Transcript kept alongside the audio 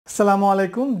Assalamu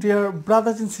alaikum, dear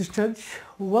brothers and sisters.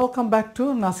 Welcome back to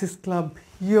Nasis Club,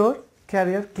 your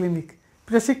career clinic.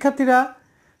 প্রিয় শিক্ষার্থীরা,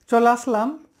 চলে আসলাম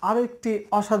আরও একটি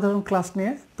অসাধারণ ক্লাস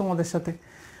নিয়ে তোমাদের সাথে।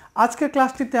 আজকের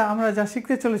ক্লাসটিতে আমরা যা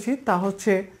শিখতে চলেছি তা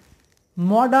হচ্ছে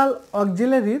মডাল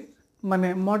অক্সিলারির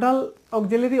মডাল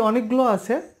অক্সিলারি অনেকগুলো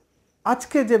আছে।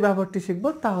 আজকে যে ব্যবহারটি শিখব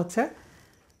তা হচ্ছে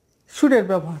শুডের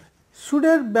ব্যবহার।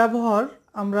 শুডের ব্যবহার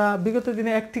আমরা বিগত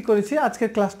দিনে একটি করেছি, আজকের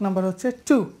ক্লাস নাম্বার হচ্ছে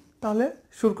 2। তাহলে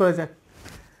শুরু করা যাক।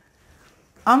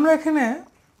 আমরা এখানে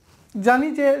জানি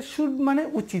যে শুড মানে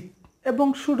উচিত, এবং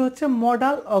শুড হচ্ছে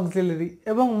মডাল অক্সিলারি,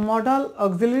 এবং মডাল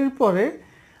অক্সিলারির পরে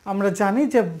আমরা জানি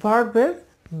যে ভার্বের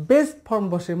বেস ফর্ম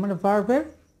বসে, মানে ভার্বের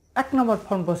 1 নম্বর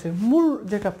ফর্ম বসে, মূল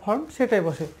যেটা ফর্ম সেটাই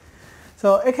বসে। সো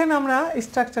এখানে আমরা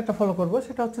স্ট্রাকচারটা ফলো করব,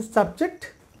 সেটা হচ্ছে সাবজেক্ট,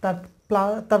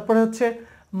 তারপরে হচ্ছে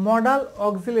মডাল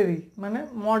অক্সিলারি মানে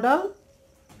মডাল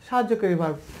সাহায্যকারী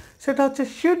ভার্ব, সেটা হচ্ছে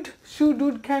should,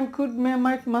 would, can, could, May,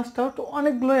 mite, must, out,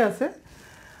 অনেকগুলোই আছে।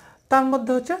 তার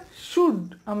মধ্যে হচ্ছে শুড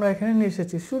আমরা এখানে নিয়ে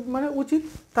এসেছি, শুড মানে উচিত।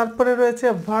 তারপরে রয়েছে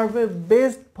ভার্বের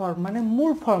বেসড ফর্ম মানে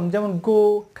মূল ফর্ম, যেমন গো,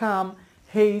 কাম,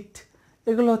 হেইট,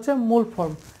 এগুলো হচ্ছে মূল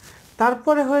ফর্ম।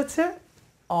 তারপরে হয়েছে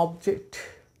অবজেক্ট।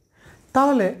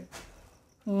 তাহলে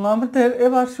আমাদের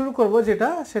এবার শুরু করব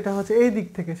সেটা হচ্ছে এই দিক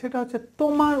থেকে, সেটা হচ্ছে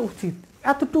তোমার উচিত।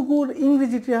 এতটুকুর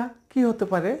ইংরেজিটা কি হতে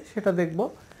পারে সেটা দেখব।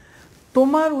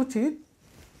 তোমার উচিত,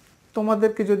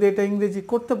 তোমাদেরকে যদি এটা ইংরেজি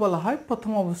করতে বলা হয়,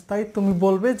 প্রথম অবস্থায় তুমি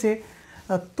বলবে যে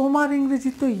তোমার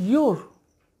ইংরেজি তো ইয়োর,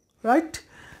 রাইট?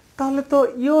 তাহলে তো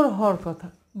ইয়োর হওয়ার কথা,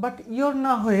 বাট ইয়োর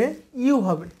না হয়ে ইউ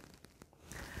হবে।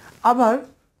 আবার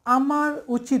আমার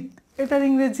উচিত, এটার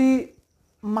ইংরেজি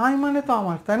মাই মানে তো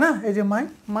আমার, তাই না? এই যে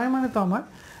মাই মানে তো আমার।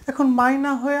 এখন মাই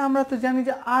না হয়ে আমরা তো জানি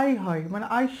যে আই হয়, মানে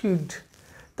আই শুড।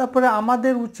 তারপরে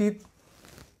আমাদের উচিত,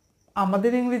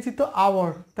 আমাদের ইংরেজি তো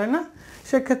আওয়ার, তাই না?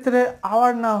 সেক্ষেত্রে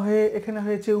আওয়ার না হয়ে এখানে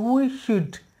হয়েছে উই শুড।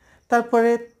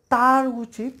 তারপরে তার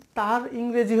উচিত, তার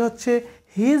ইংরেজি হচ্ছে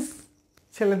হিজ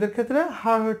ছেলেদের ক্ষেত্রে,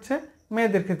 হার হচ্ছে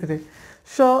মেয়েদের ক্ষেত্রে।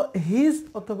 সো হিজ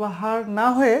অথবা হার না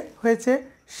হয়ে হয়েছে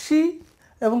শি,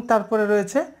 এবং তারপরে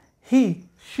রয়েছে হি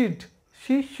শুড,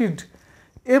 শি শুড।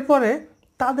 এরপরে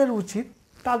তাদের উচিত,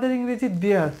 তাদের ইংরেজি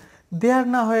দেয়ার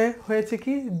না হয়ে হয়েছে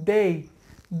কি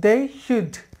দে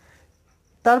শুড।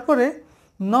 তারপরে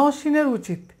নওশিনের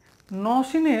উচিত,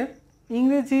 নওশিনের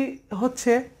ইংরেজি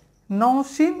হচ্ছে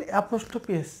নওশিন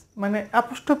অ্যাপোস্ট্রফি এস, মানে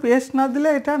অ্যাপোস্ট্রফি এস না দিলে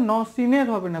এটা নওশিনের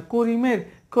হবে না, করিমের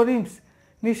করিমস,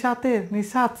 নিশাতের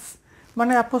নিশাতস,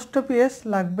 মানে অ্যাপোস্ট্রফি এস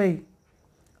লাগবেই।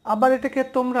 আবার এটাকে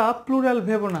তোমরা প্লুরাল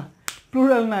ভেবো না,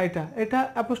 প্লুরাল না, এটা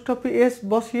অ্যাপোস্ট্রফি এস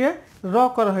বসিয়ে র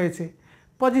করা হয়েছে,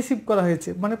 পজিটিভ করা হয়েছে,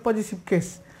 মানে পজিটিভ কেস।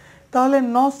 তাহলে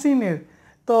নওশিনের,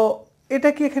 তো এটা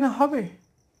কি এখানে হবে?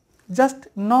 জাস্ট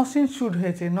নওশিন শুড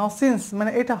হয়েছে, নওশিনস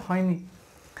মানে এটা হয়নি।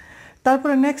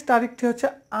 তারপরে নেক্সট আরেকটি হচ্ছে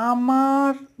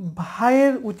আমার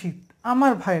ভাইয়ের উচিত।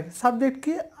 আমার ভাইয়ের সাবজেক্ট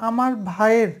কি? আমার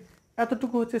ভাইয়ের,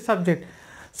 এতটুকু হচ্ছে সাবজেক্ট।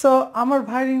 সো আমার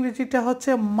ভাইয়ের ইংরেজিটা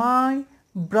হচ্ছে মাই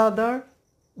ব্রাদার।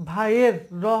 ভাইয়ের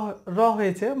র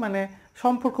হয়েছে, মানে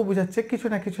সম্পর্ক বোঝাচ্ছে কিছু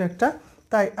না কিছু একটা,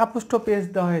 তাই অ্যাপোস্ট্রফি এস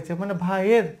দেওয়া হয়েছে, মানে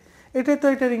ভাইয়ের। এটাই তো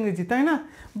এটার ইংরেজি, তাই না?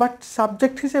 বাট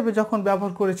সাবজেক্ট হিসেবে যখন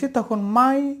ব্যবহার করেছি তখন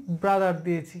মাই ব্রাদার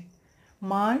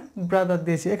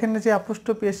দিয়েছি, এখানে যে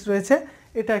অ্যাপোস্ট্রফি এস রয়েছে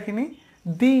এটা এখানে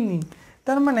দিইনি।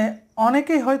 তার মানে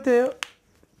অনেকেই হয়তো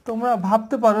তোমরা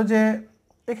ভাবতে পারো যে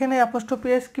এখানে অ্যাপোস্ট্রফি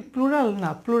এস কি প্লুরাল? না,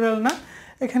 প্লুরাল না,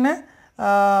 এখানে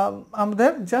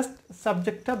আমাদের জাস্ট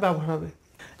সাবজেক্টটা ব্যবহার হবে।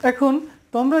 এখন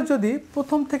তোমরা যদি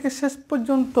প্রথম থেকে শেষ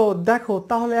পর্যন্ত দেখো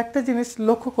তাহলে একটা জিনিস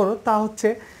লক্ষ্য করো, তা হচ্ছে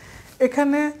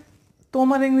এখানে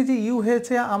তোমার ইংরেজি ইউ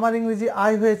হয়েছে, আমার ইংরেজি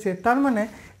আই হয়েছে। তার মানে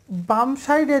বাম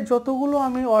সাইডে যতগুলো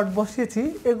আমি ওয়ার্ড বসিয়েছি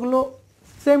এগুলো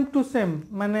সেম টু সেম,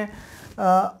 মানে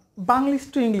বাংলিশ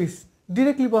টু ইংলিশ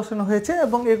ডিরেক্টলি বসানো হয়েছে,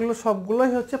 এবং এগুলো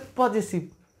সবগুলোই হচ্ছে পজিটিভ,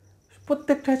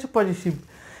 প্রত্যেকটা হচ্ছে পজিটিভ।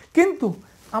 কিন্তু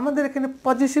আমাদের এখানে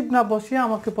পজিটিভ না বসিয়ে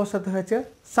আমাকে বসাতে হয়েছে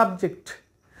সাবজেক্ট,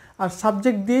 আর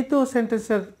সাবজেক্ট দিয়েই তো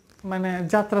সেন্টেন্সের মানে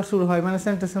যাত্রা শুরু হয়, মানে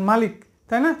সেন্টেন্সের মালিক,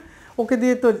 তাই না? ওকে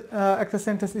দিয়ে তো একটা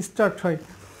সেন্টেন্স স্টার্ট হয়।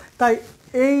 তাই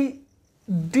এই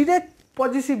ডিরেক্ট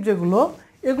পজিটিভ যেগুলো,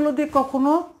 এগুলো দিয়ে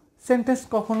কখনো সেন্টেন্স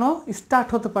কখনো স্টার্ট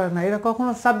হতে পারে না, এরা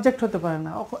কখনো সাবজেক্ট হতে পারে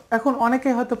না। এখন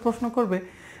অনেকেই হয়তো প্রশ্ন করবে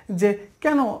যে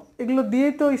কেন এগুলো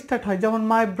দিয়েই তো স্টার্ট হয়, যেমন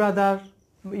my brother,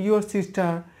 your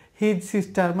sister, his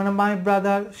sister, মানে my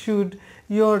brother should,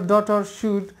 your daughter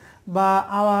should, বা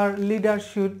আওয়ার লিডার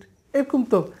শুড, এরকম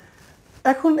তো।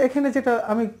 এখন এখানে যেটা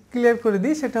আমি ক্লিয়ার করে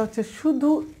দিই সেটা হচ্ছে শুধু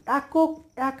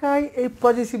একাই এই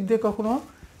পজিটিভ দিয়ে কখনো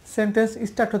সেন্টেন্স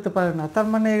স্টার্ট হতে পারে না, তার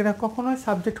মানে এরা কখনোই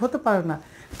সাবজেক্ট হতে পারে না।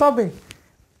 তবে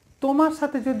তোমার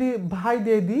সাথে যদি ভাই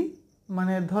দিয়ে দিই,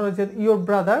 মানে ধরো যে ইয়োর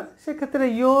ব্রাদার, সেক্ষেত্রে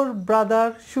ইয়োর ব্রাদার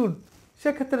শুড,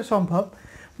 সেক্ষেত্রে সম্ভব।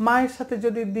 মায়ের সাথে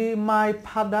যদি দিই মাই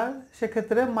ফাদার,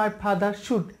 সেক্ষেত্রে মাই ফাদার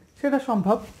শুড, সেটা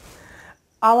সম্ভব।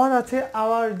 আওয়ার আছে,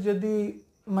 আওয়ার যদি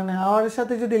মানে আওয়ারের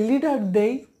সাথে যদি লিডার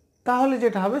দেই তাহলে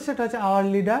যেটা হবে সেটা হচ্ছে আওয়ার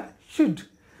লিডার শুড।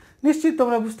 নিশ্চিত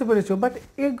তোমরা বুঝতে পেরেছো, বাট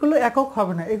এগুলো একক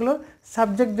হবে না, এগুলোর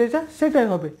সাবজেক্ট যেটা সেটাই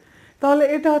হবে। তাহলে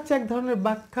এটা হচ্ছে এক ধরনের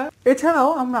ব্যাখ্যা। এছাড়াও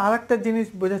আমরা আরেকটা জিনিস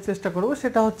বোঝার চেষ্টা করব,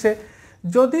 সেটা হচ্ছে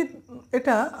যদি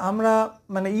এটা আমরা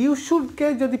মানে ইউ শুডকে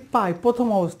যদি পাই প্রথম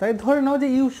অবস্থায়, ধরে নাও যে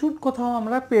ইউ শুড কোথাও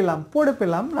আমরা পেলাম, পড়ে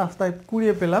পেলাম, রাস্তায়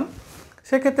কুড়িয়ে পেলাম,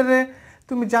 সেক্ষেত্রে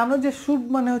তুমি জানো যে শুড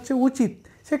মানে হচ্ছে উচিত,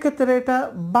 সেক্ষেত্রে এটা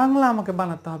বাংলা আমাকে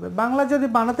বানাতে হবে। বাংলা যদি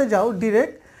বানাতে যাও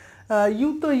ডিরেক্ট, ইউ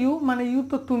তো ইউ মানে ইউ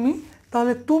তো তুমি,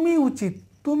 তাহলে তুমি উচিত,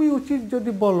 তুমি উচিত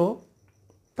যদি বলো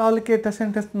তাহলে কি এটা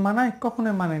সেন্টেন্স মানায়?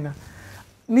 কখনোই মানায় না।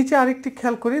 নিচে আরেকটি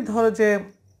খেয়াল করি, ধরো যে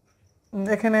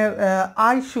এখানে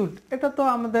আই শুড, এটা তো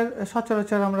আমাদের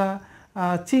সচরাচর আমরা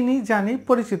চিনি, জানি,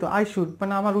 পরিচিত। আই শুড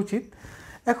মানে আমার উচিত।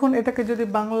 এখন এটাকে যদি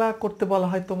বাংলা করতে বলা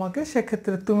হয় তোমাকে,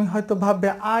 সেক্ষেত্রে তুমি হয়তো ভাববে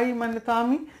আই মানে তো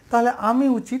আমি, তাহলে আমি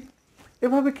উচিত।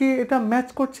 এভাবে কি এটা ম্যাচ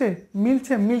করছে?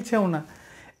 মিলছে? মিলছেও না।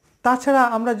 তাছাড়া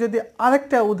আমরা যদি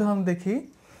আরেকটা উদাহরণ দেখি,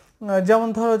 যেমন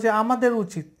ধরো যে আমাদের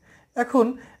উচিত। এখন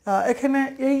এখানে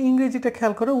এই ইংরেজিটা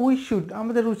খেয়াল করো, উই শুড,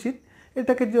 আমাদের উচিত।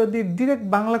 এটাকে যদি ডিরেক্ট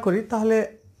বাংলা করি তাহলে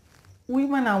উই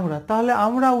মানে আমরা, তাহলে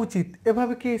আমরা উচিত।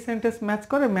 এভাবে কি সেন্টেন্স ম্যাচ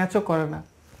করে? ম্যাচও করে না।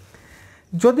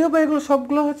 যদিও বা এগুলো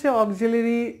সবগুলো হচ্ছে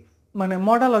অক্সিলারি মানে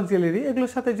মডাল অক্সিলারি,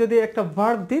 এগুলোর সাথে যদি একটা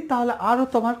ভার্ব দিই তাহলে আরও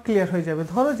তোমার ক্লিয়ার হয়ে যাবে।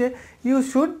 ধরো যে ইউ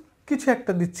শুড কিছু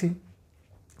একটা দিচ্ছি,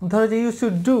 ধরো যে ইউ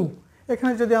শুড ডু,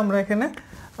 এখানে যদি আমরা এখানে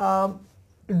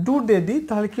ডু ডে দিই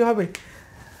তাহলে কী হবে?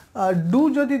 ডু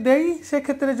যদি দেই,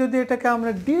 সেক্ষেত্রে যদি এটাকে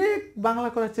আমরা ডিরেক্ট বাংলা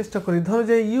করার চেষ্টা করি, ধরো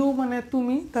যে ইউ মানে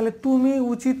তুমি, তাহলে তুমি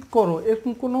উচিত করো,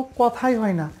 এরকম কোনো কথাই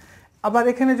হয় না। আবার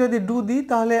এখানে যদি ডু দিই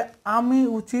তাহলে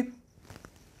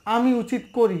আমি উচিত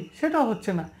করি, সেটাও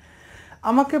হচ্ছে না।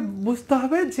 আমাকে বুঝতে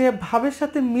হবে যে ভাবের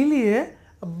সাথে মিলিয়ে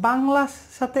বাংলার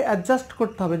সাথে অ্যাডজাস্ট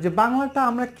করতে হবে, যে বাংলাটা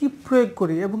আমরা কি প্রয়োগ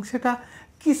করি এবং সেটা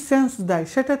কি সেন্স দেয়,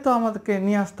 সেটা তো আমাদেরকে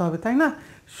নিয়ে আসতে হবে, তাই না?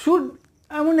 শুড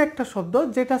এমন একটা শব্দ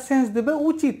যেটা সেন্স দেবে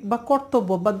উচিত বা কর্তব্য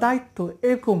বা দায়িত্ব,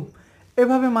 এরকম,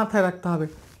 এভাবে মাথায় রাখতে হবে।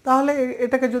 তাহলে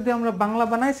এটাকে যদি আমরা বাংলা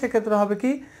বানাই, সেক্ষেত্রে হবে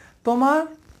কি তোমার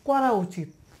করা উচিত,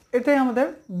 এটাই আমাদের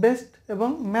বেস্ট এবং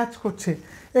ম্যাচ করছে।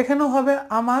 এখানেও হবে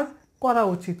আমার করা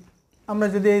উচিত। আমরা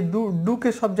যদি এই ডুকে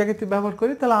সব জায়গাতে ব্যবহার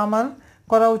করি তাহলে আমার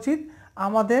করা উচিত,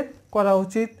 আমাদের করা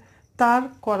উচিত, তার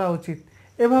করা উচিত,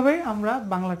 এভাবেই আমরা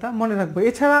বাংলাটা মনে রাখবো।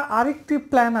 এছাড়া আরেকটি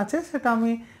প্ল্যান আছে, সেটা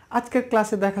আমি আজকের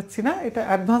ক্লাসে দেখাচ্ছি না, এটা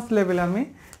অ্যাডভান্স লেভেলে আমি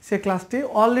সে ক্লাসটি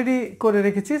অলরেডি করে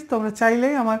রেখেছি। তোমরা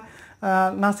চাইলেই আমার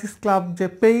নাসিস ক্লাব যে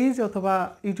পেজ অথবা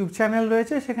ইউটিউব চ্যানেল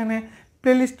রয়েছে, সেখানে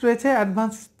প্লেলিস্ট রয়েছে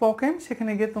অ্যাডভান্স স্পোকেন,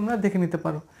 সেখানে গিয়ে তোমরা দেখে নিতে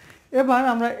পারো। এবার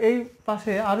আমরা এই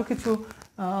পাশে আরও কিছু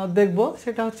দেখব,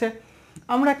 সেটা হচ্ছে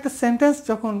আমরা একটা সেন্টেন্স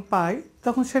যখন পাই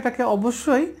তখন সেটাকে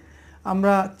অবশ্যই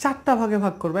আমরা চারটা ভাগে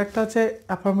ভাগ করব। একটা হচ্ছে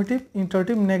অ্যাফার্মেটিভ,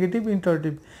 ইন্টারেটিভ, নেগেটিভ,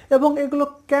 ইন্টারেটিভ। এবং এগুলো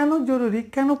কেন জরুরি,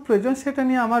 কেন প্রয়োজন, সেটা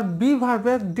নিয়ে আমার বি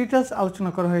ভার্বের ডিটেলস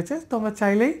আলোচনা করা হয়েছে, তোমরা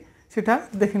চাইলেই সেটা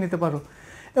দেখে নিতে পারো।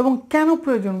 এবং কেন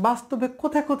প্রয়োজন, বাস্তবে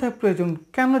কোথায় কোথায় প্রয়োজন,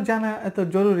 কেন জানা এত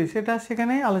জরুরি, সেটা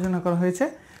সেখানেই আলোচনা করা হয়েছে,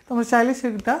 তোমরা চাইলে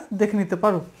সেটা দেখে নিতে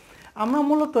পারো। আমরা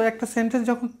মূলত একটা সেন্টেন্স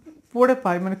যখন পড়ে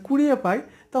পাই মানে কুড়িয়ে পাই,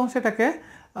 তখন সেটাকে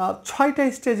 6টা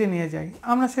স্টেজে নিয়ে যাই।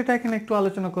 আমরা সেটা এখানে একটু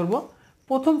আলোচনা করব।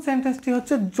 প্রথম সেন্টেন্সটি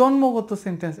হচ্ছে জন্মগত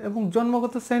সেন্টেন্স, এবং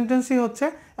জন্মগত সেন্টেন্সই হচ্ছে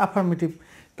অ্যাফার্মেটিভ।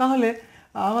 তাহলে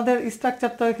আমাদের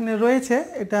স্ট্রাকচারটা এখানে রয়েছে,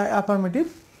 এটা অ্যাফার্মেটিভ।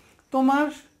 তোমার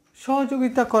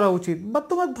সহযোগিতা করা উচিত, বা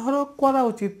তোমার ধরো করা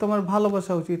উচিত, তোমার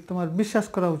ভালোবাসা উচিত, তোমার বিশ্বাস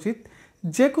করা উচিত,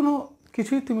 যে কোনো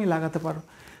কিছুই তুমি লাগাতে পারো।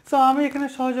 সো আমি এখানে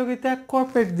সহযোগিতা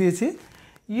কোঅপারেট দিয়েছি,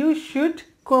 you should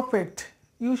cooperate,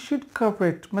 you should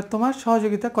cooperate মানে তোমার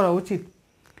সহযোগিতা করা উচিত,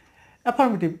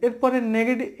 অ্যাফার্মেটিভ। এরপরে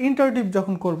নেগেটিভ, ইন্টারেটিভ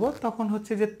যখন করব তখন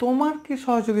হচ্ছে যে তোমার কি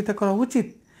সহযোগিতা করা উচিত,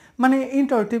 মানে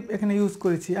ইন্টারেটিভ এখানে ইউজ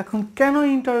করেছি। এখন কেন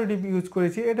ইন্টারেটিভ ইউজ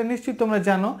করেছি এটা নিশ্চয়ই তোমরা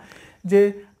জানো, যে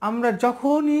আমরা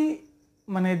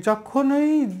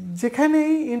যখনই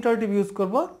যেখানেই ইন্টারেটিভ ইউজ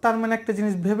করব, তার মানে একটা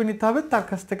জিনিস ভেবে নিতে হবে, তার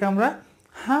কাছ থেকে আমরা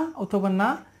হ্যাঁ অথবা না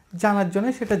জানার জন্য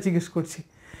সেটা জিজ্ঞেস করছি।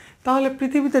 তাহলে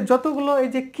পৃথিবীতে যতগুলো এই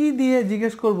যে কি দিয়ে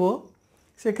জিজ্ঞেস করব,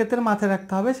 সেক্ষেত্রে মাথায়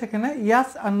রাখতে হবে সেখানে ইয়াস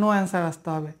আর নো অ্যান্সার আসতে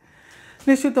হবে।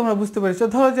 নিশ্চয়ই তোমরা বুঝতে পেরেছো।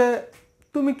 ধরো যে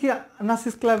তুমি কি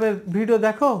নাসিস ক্লাবের ভিডিও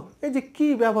দেখো, এই যে কি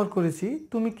ব্যবহার করেছি,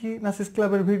 তুমি কি নাসিস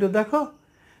ক্লাবের ভিডিও দেখো,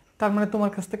 তার মানে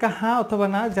তোমার কাছ থেকে হ্যাঁ অথবা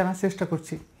না জানার চেষ্টা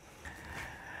করছি।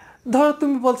 ধরো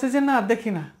তুমি বলছো যে না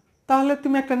দেখি না, তাহলে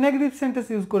তুমি একটা নেগেটিভ সেন্টেন্স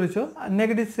ইউজ করেছো।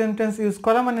 নেগেটিভ সেন্টেন্স ইউজ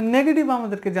করা মানে নেগেটিভ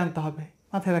আমাদেরকে জানতে হবে,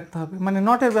 মাথায় রাখতে হবে, মানে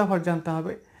নটের ব্যবহার জানতে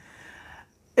হবে।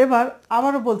 এবার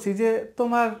আবারও বলছি যে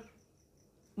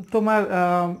তোমার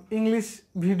ইংলিশ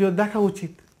ভিডিও দেখা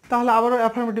উচিত, তাহলে আবারও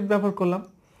অ্যাফার্মেটিভ ব্যবহার করলাম।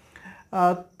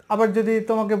 আবার যদি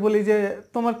তোমাকে বলি যে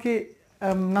তোমার কি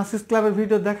নাসিস ক্লাবের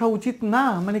ভিডিও দেখা উচিত না,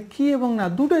 মানে কি এবং না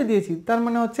দুটোই দিয়েছি, তার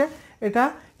মানে হচ্ছে এটা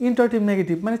ইন্টারেটিভ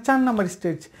নেগেটিভ, মানে 4 নাম্বার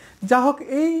স্টেজ। যা হোক,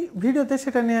 এই ভিডিওতে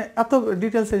সেটা নিয়ে এত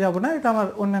ডিটেলসে যাব না, এটা আমার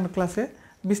অন্যান্য ক্লাসে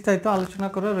বিস্তারিত আলোচনা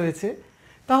করা রয়েছে।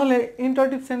 তাহলে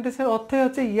ইন্টারেটিভ সেন্টেন্সের অর্থই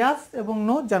হচ্ছে ইয়াস এবং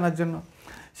নো জানার জন্য।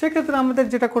 সেক্ষেত্রে আমাদের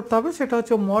যেটা করতে হবে সেটা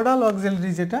হচ্ছে মডাল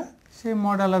অক্সিলারি, যেটা সেই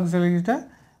মডাল অক্সিলারিটা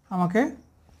আমাকে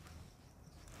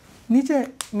নিচে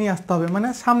নিয়ে আসতে হবে, মানে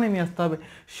সামনে নিয়ে আসতে হবে।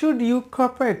 শুড ইউ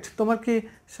কোঅপারেট, তোমার কি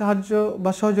সাহায্য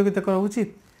বা সহযোগিতা করা উচিত?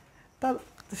 তার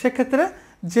সেক্ষেত্রে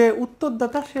যে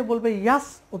উত্তরদাতা সে বলবে ইয়াস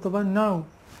অথবা নো।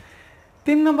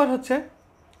 3 নম্বর হচ্ছে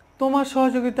তোমার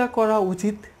সহযোগিতা করা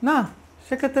উচিত না।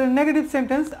 সেক্ষেত্রে নেগেটিভ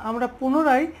সেন্টেন্স আমরা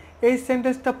পুনরায় এই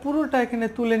সেন্টেন্সটা পুরোটা এখানে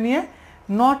তুলে নিয়ে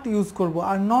নট ইউজ করব।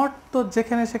 আর নট তো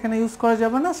যেখানে সেখানে ইউজ করা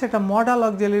যাবে না, সেটা মডাল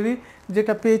অক্সিলারি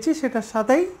যেটা পেয়েছি সেটার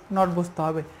সাথেই নট বসতে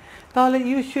হবে। তাহলে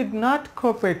ইউ শুড নট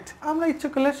কোঅপারেট, আমরা ইচ্ছে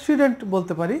করলে স্টুডেন্ট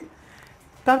বলতে পারি।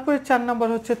 তারপরে 4 নম্বর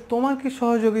হচ্ছে তোমার কি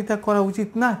সহযোগিতা করা উচিত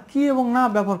না, কি এবং না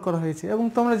ব্যবহার করা হয়েছে। এবং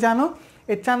তোমরা জানো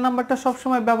এই 4 নম্বরটা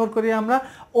সবসময় ব্যবহার করি আমরা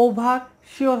ওভার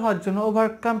শিওর হওয়ার জন্য, ওভার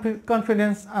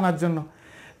কনফিডেন্স আনার জন্য।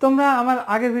 তোমরা আমার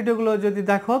আগের ভিডিওগুলো যদি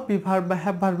দেখো বি ভার্ব বা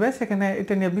হ্যাভ ভার্বে, সেখানে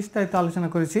এটা নিয়ে বিস্তারিত আলোচনা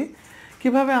করেছি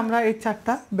কিভাবে আমরা এই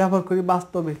 4টা ব্যবহার করি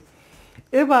বাস্তবে।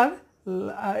 এবার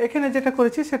এখানে যেটা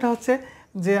করেছি সেটা হচ্ছে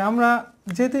যে আমরা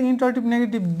যেহেতু ইন্টারেটিভ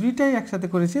নেগেটিভ দুইটাই একসাথে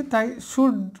করেছি, তাই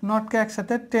শুড নটকে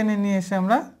একসাথে টেনে নিয়ে এসে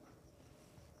আমরা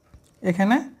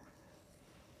এখানে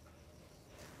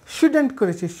শুডেন্ট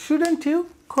করেছি। শুডেন্ট ইউ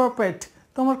কোঅপারেট,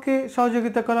 তোমার কি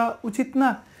সহযোগিতা করা উচিত না?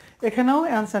 এখানেও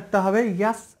অ্যান্সারটা হবে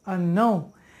ইয়াস আর নো।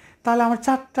 তাহলে আমার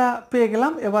 4টা পেয়ে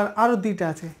গেলাম। এবার আরও 2টা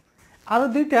আছে, আরও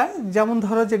 2টা, যেমন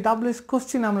ধরো যে ডাব্লিউএস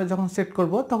কোশ্চিন আমরা যখন সেট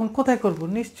করব তখন কোথায় করব,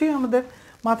 নিশ্চয়ই আমাদের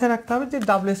মাথায় রাখতে হবে যে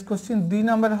ডাব্লিউএস কোশ্চিন 2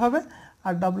 নম্বরে হবে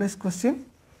আর ডাব্লিউএস কোশ্চিন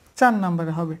 4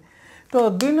 নম্বরে হবে। তো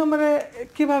 2 নম্বরে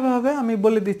কীভাবে হবে আমি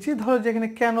বলে দিচ্ছি। ধরো যেখানে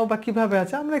কেন বা কিভাবে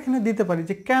আছে, আমরা এখানে দিতে পারি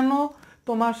যে কেন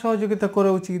তোমার সহযোগিতা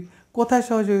করা উচিত, কোথায়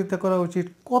সহযোগিতা করা উচিত,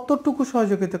 কতটুকু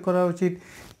সহযোগিতা করা উচিত,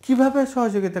 কিভাবে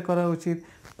সহযোগিতা করা উচিত,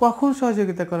 কখন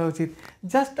সহযোগিতা করা উচিত।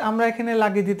 জাস্ট আমরা এখানে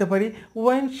লাগিয়ে দিতে পারি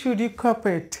ওয়েন শুড ইউ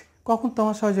কোঅপারেট, কখন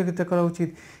তোমার সহযোগিতা করা উচিত,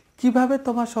 কিভাবে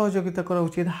তোমার সহযোগিতা করা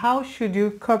উচিত, হাউ শুড ইউ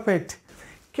কোঅপারেট,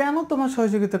 কেন তোমার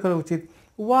সহযোগিতা করা উচিত,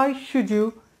 ওয়াই শুড ইউ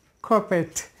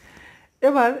কোঅপারেট।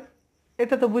 এবার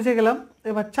এটা তো বুঝে গেলাম।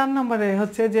 এবার 4 নম্বরে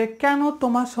হচ্ছে যে কেন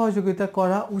তোমার সহযোগিতা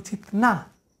করা উচিত না।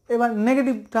 এবার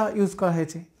নেগেটিভটা ইউজ করা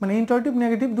হয়েছে, মানে ইন্টারেটিভ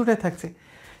নেগেটিভ দুটাই থাকছে।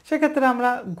 সেক্ষেত্রে আমরা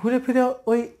ঘুরে ফিরে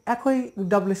ওই একই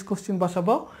ডাব্লিউএস কোশ্চিন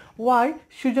বসাবো, ওয়াই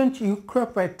শুডন্ট ইউ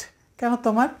কোঅপারেট, কেন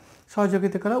তোমার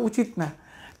সহযোগিতা করা উচিত না।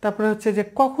 তারপরে হচ্ছে যে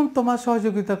কখন তোমার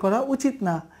সহযোগিতা করা উচিত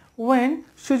না, ওয়েন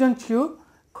শুডন্ট ইউ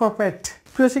কোঅপারেট।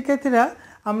 প্রিয় শিক্ষার্থীরা,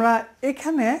 আমরা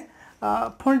এখানে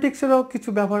ফোনেটিক্সেরও কিছু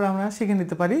ব্যবহার আমরা শিখে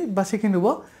নিতে পারি বা শিখে নেব।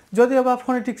 যদিও বা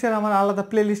ফোনেটিক্সের আমার আলাদা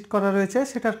প্লেলিস্ট করা রয়েছে,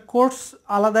 সেটার কোর্স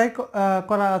আলাদাই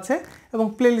করা আছে এবং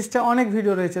প্লেলিস্টে অনেক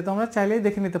ভিডিও রয়েছে, তোমরা চাইলেই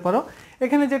দেখে নিতে পারো।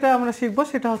 এখানে যেটা আমরা শিখব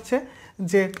সেটা হচ্ছে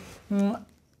যে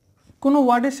কোনো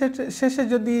ওয়ার্ডের শেষে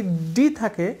যদি ডি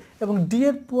থাকে এবং ডি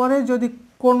এর পরে যদি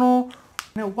কোনো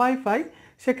ওয়াইফাই,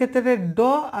 সেক্ষেত্রে ড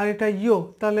আর এটা ইউ,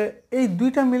 তাহলে এই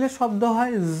দুইটা মিলে শব্দ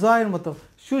হয় জয়ের মতো,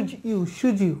 সুজ ইউ,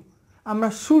 সুজ ইউ। আমরা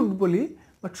শুড বলি,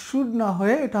 বাট শুড না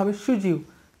হয়ে এটা হবে সুজ ইউ,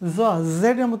 জ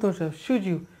জেডের মতো সুজ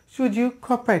ইউ, সুজ ইউ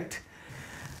কোঅপারেট।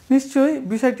 নিশ্চয়ই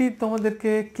বিষয়টি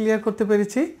তোমাদেরকে ক্লিয়ার করতে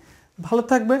পেরেছি। ভালো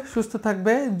থাকবে, সুস্থ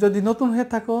থাকবে। যদি নতুন হয়ে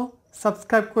থাকো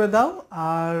সাবস্ক্রাইব করে দাও,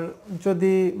 আর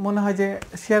যদি মনে হয় যে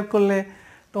শেয়ার করলে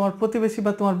তোমার প্রতিবেশী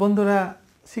বা তোমার বন্ধুরা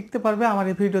শিখতে পারবে আমার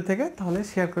এই ভিডিও থেকে, তাহলে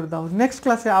শেয়ার করে দাও। নেক্সট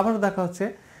ক্লাসে আবারও দেখা হচ্ছে।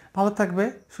 ভালো থাকবে,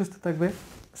 সুস্থ থাকবে।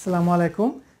 আসসালামু আলাইকুম,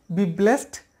 B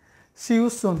blessed, C you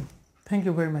soon. Thank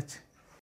you very much.